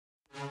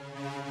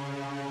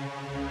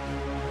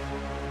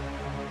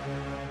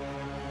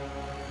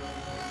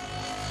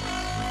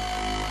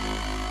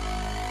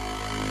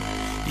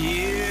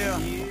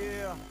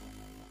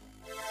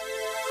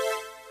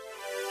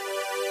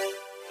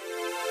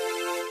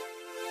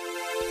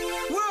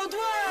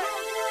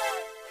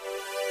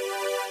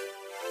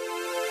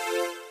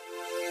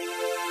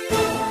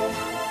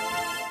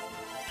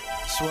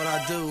what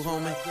I do,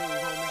 homie.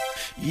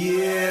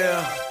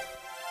 Yeah.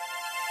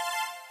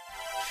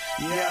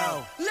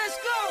 Yo. Let's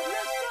go.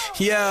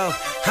 Yo,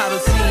 I done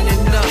seen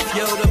enough,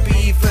 yo, to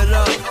beef it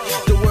up.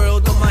 The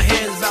world on my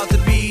hands, about to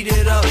beat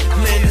it up.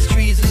 Man, the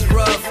streets is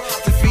rough,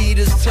 defeat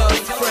is tough.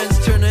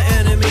 Friends turn to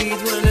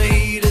enemies when the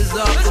heat is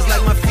up. It's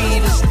like my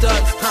feet is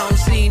stuck, I don't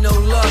see no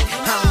luck,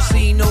 I don't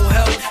see no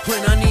help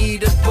when I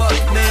need a buck.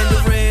 Man,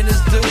 the rent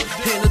is due,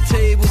 and the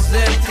table's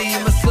empty.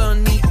 My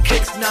son need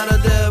kicks, not a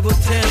devil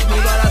tempts me.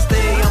 But I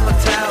stay on my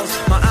towels,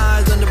 my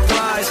eyes on the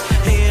prize.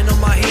 Hand on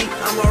my heat,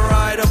 I'm a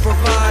ride, I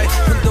provide.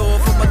 A door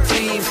for my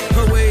team,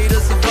 a way to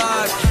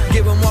survive.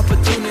 Give them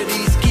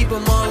opportunities, keep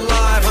them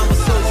alive. I'm a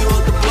soldier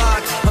of the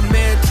block, a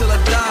man till I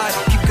die.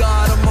 Keep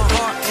God on my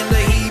heart and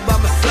the heat by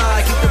my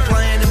side. Keep the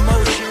plan in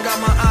motion, got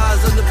my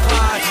eyes on the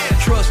pie.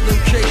 Trust them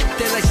chicks,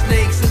 they like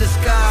snakes in the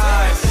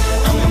sky.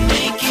 I'ma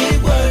make it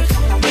work,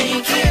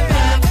 make it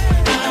pop.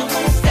 I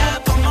won't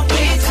stop on my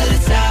way to the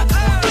top.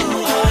 Who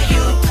are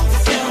you to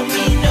tell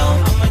me no?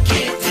 I'ma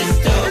get this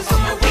dope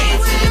on my way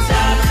to the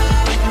top.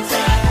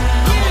 Top,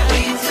 on my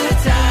way to the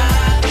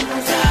top.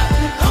 Top,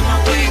 on my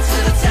way to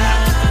the top.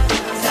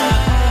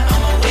 Top, on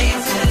my way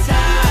to the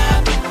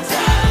top.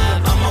 Top,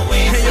 on my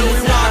way to Hey yo, the we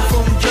top. ride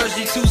from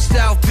Jersey to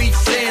South Beach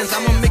Sands.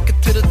 I'ma make it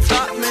to the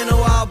top, man,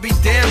 or I'll be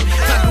damned.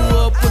 I grew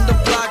up on the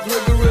block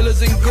with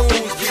gorillas and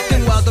goons.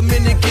 Then while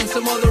Dominicans,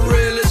 some other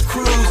realest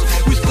crews.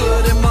 We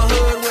stood in my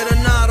hood with a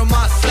knot on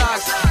my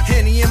socks.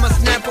 Henny in my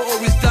snapper,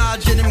 always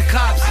dodging them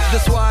cops.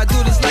 That's why I do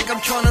this like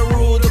I'm trying to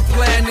rule the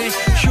planet.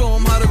 Show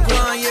 'em how to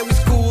grind, yeah, we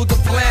school the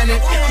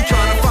planet. I'm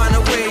trying to find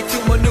a way to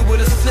maneuver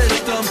the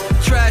system.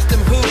 Trash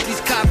them hoops,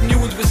 these cop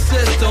news with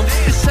system.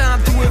 It's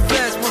time to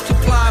invest,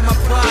 multiply my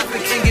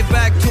profit, and get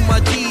back to my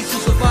G's who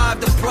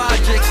survived the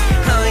project.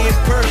 I ain't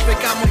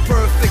perfect, I'm a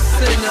perfect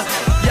sinner.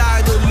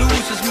 Y'all the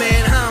losers,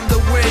 man, I'm the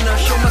winner.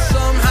 Show my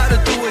son how to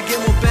do it,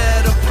 give him a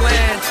better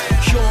plan.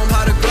 Show him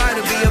how to grind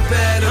to be a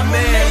better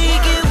man.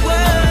 Make it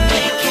work,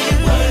 make it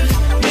work,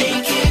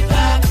 make it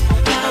pop.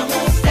 I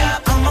won't stop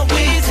on my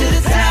way to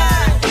the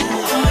top. Who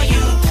are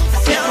you to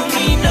tell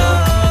me no?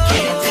 I'ma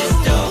get this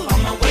dope on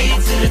my way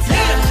to the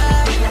top.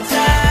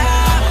 Top,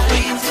 on my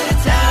way to the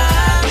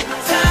top.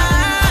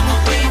 Top, on my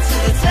way to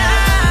the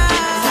top.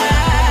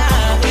 Top,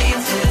 on my way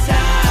to the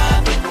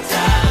top.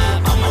 Top,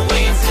 on my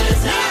way to the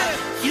top.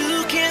 You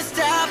can't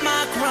stop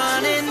my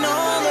grind and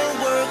all the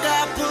work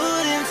I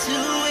put into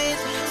it.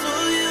 So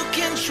you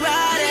can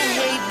try to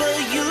hate, but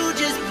you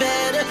just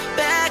better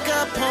back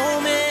up,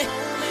 homie.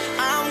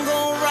 I'm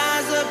gonna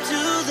rise up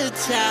to the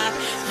top.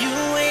 You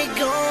ain't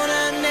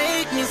gonna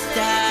make me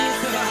stop.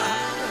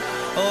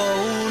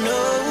 Oh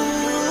no.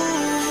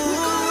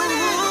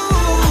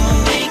 I'ma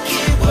make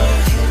it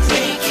work,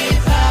 make it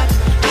pop.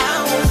 I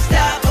won't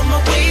stop on my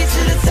way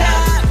to the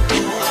top.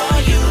 Who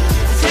are you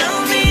to tell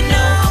me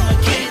no? I'ma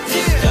get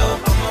this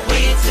dope on my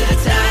way to the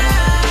top.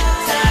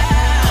 Top,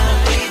 on my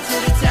way to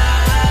the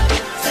top.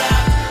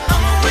 Top, on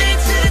my way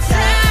to the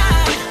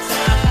top.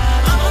 Top,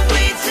 on my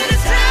way to the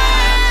top.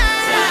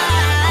 Top,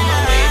 on my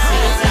way to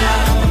the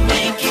top. I'ma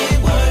make it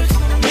work,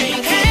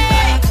 make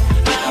it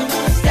pop. I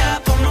won't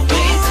stop on my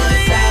way to the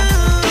top.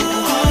 Who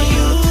are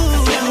you to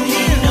tell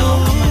me no?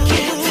 I'ma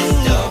get this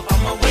dope on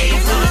my way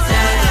to the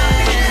top.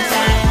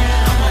 Top,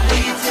 on my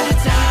way to the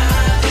top.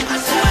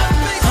 Top,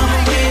 on my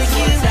way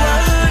to the top.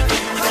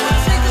 Top,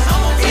 on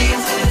my way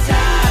to the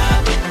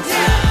top.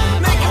 Top,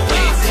 on my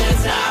way to the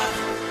top.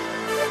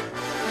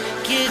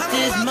 Get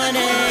this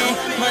money,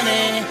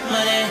 money,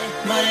 money,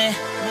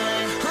 money.